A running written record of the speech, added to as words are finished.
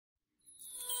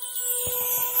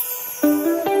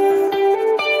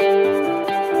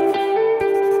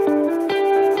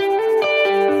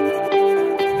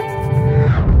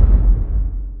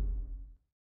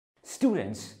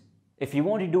if you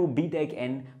want to do Btech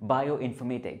in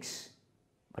bioinformatics.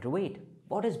 But wait,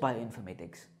 what is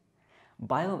bioinformatics?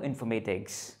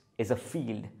 Bioinformatics is a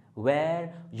field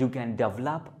where you can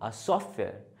develop a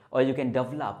software or you can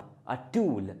develop a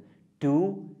tool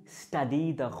to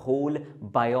study the whole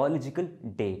biological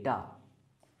data.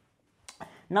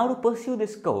 Now, to pursue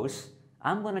this course,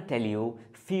 I'm going to tell you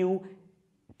few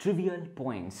trivial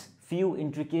points, few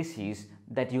intricacies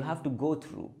that you have to go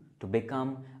through to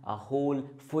become a whole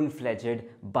full-fledged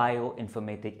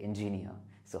bioinformatic engineer.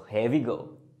 So here we go.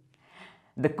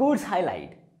 The course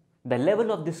highlight: the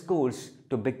level of this course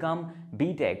to become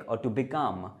Btech or to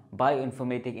become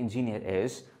bioinformatic engineer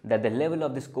is that the level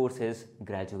of this course is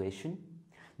graduation.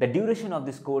 The duration of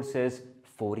this course is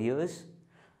 4 years.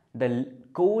 The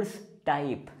course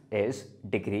type is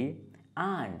degree,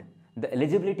 and the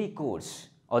eligibility course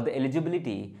or the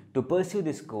eligibility to pursue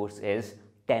this course is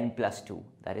 10 plus 2,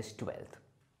 that is 12th.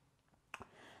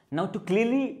 Now, to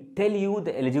clearly tell you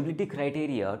the eligibility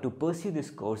criteria to pursue this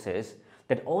course is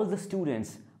that all the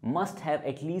students must have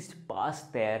at least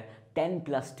passed their 10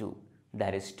 plus 2,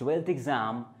 that is 12th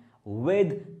exam,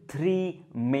 with 3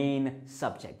 main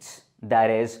subjects, that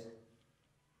is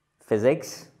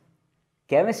physics,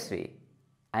 chemistry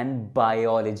and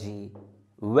biology,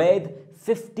 with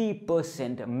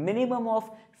 50%, minimum of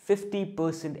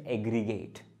 50%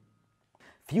 aggregate.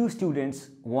 Few students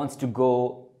wants to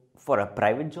go for a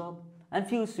private job and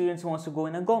few students wants to go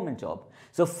in a government job.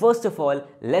 So first of all,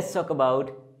 let's talk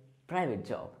about private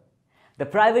job. The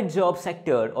private job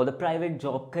sector or the private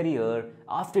job career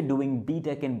after doing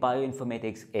Btech in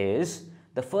bioinformatics is,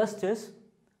 the first is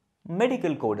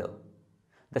medical coder.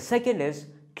 The second is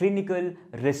clinical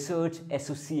research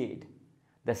associate.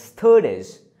 The third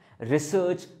is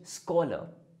research scholar.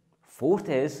 Fourth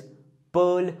is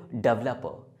Perl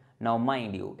developer. Now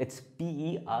mind you, it's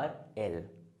P-E-R-L.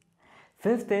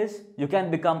 Fifth is you can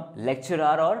become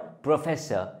lecturer or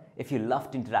professor if you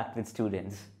love to interact with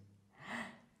students.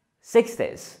 Sixth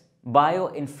is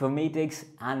bioinformatics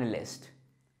analyst.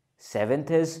 Seventh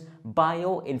is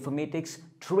bioinformatics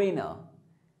trainer.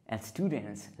 And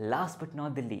students, last but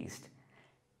not the least,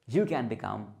 you can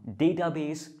become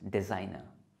database designer.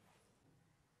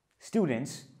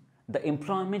 Students, the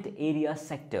employment area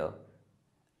sector,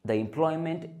 the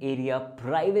employment area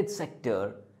private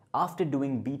sector after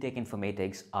doing Btech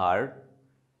informatics are: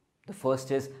 the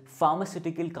first is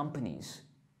pharmaceutical companies,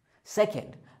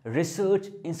 second, research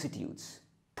institutes,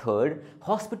 third,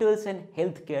 hospitals and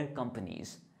healthcare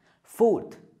companies,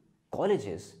 fourth,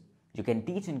 colleges, you can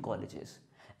teach in colleges,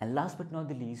 and last but not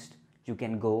the least, you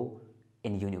can go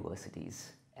in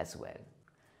universities as well.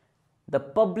 The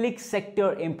public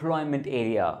sector employment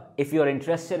area, if you are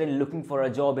interested in looking for a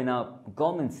job in a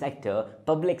government sector,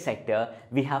 public sector,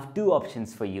 we have two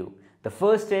options for you. The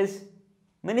first is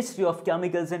Ministry of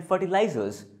Chemicals and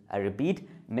Fertilizers. I repeat,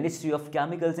 Ministry of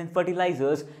Chemicals and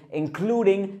Fertilizers,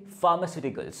 including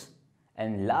pharmaceuticals.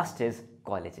 And last is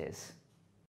colleges.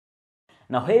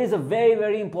 Now here is a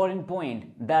very important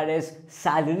point, that is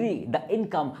salary, the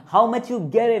income, how much you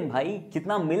get in, bhai,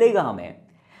 kitna milega hame.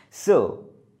 So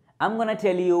I'm gonna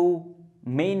tell you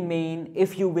main,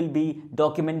 if you will be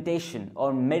documentation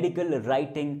or medical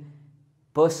writing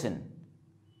person,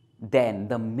 then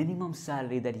the minimum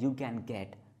salary that you can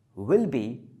get will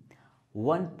be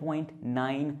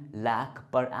 1.9 lakh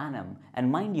per annum.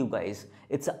 And mind you guys,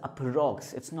 it's a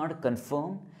approx, it's not a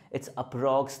confirm, it's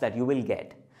approx that you will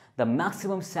get. The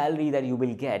maximum salary that you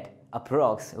will get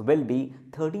approx will be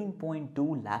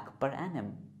 13.2 lakh per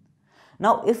annum.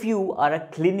 Now, if you are a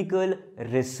clinical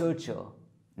researcher,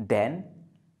 then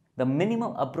the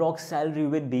minimum approx salary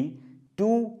will be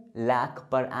 2 lakh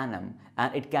per annum,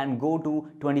 and it can go to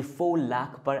 24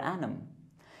 lakh per annum.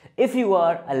 If you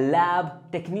are a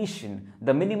lab technician,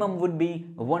 the minimum would be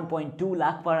 1.2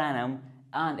 lakh per annum,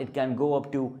 and it can go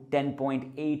up to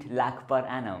 10.8 lakh per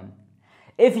annum.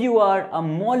 If you are a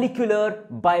molecular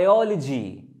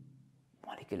biology,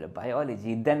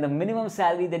 then the minimum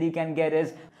salary that you can get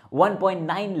is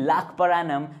 1.9 lakh per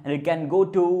annum, and it can go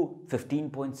to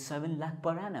 15.7 lakh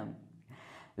per annum.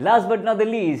 Last but not the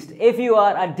least, if you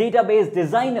are a database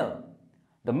designer,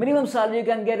 the minimum salary you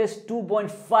can get is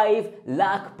 2.5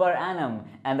 lakh per annum,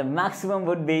 and the maximum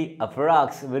would be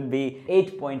approx would be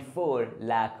 8.4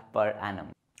 lakh per annum.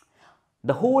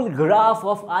 The whole graph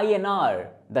of INR,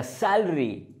 the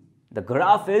salary, the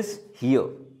graph is here.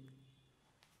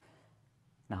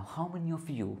 Now, how many of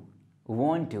you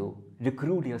want to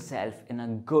recruit yourself in a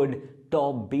good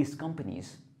top-based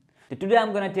companies? So today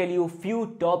I'm going to tell you a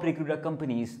few top recruiter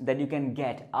companies that you can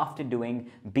get after doing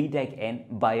Btech in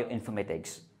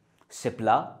bioinformatics.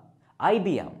 Cipla,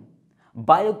 IBM,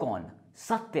 Biocon,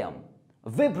 Satyam,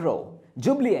 Wipro,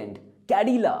 Jubilant,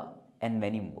 Cadila, and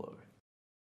many more.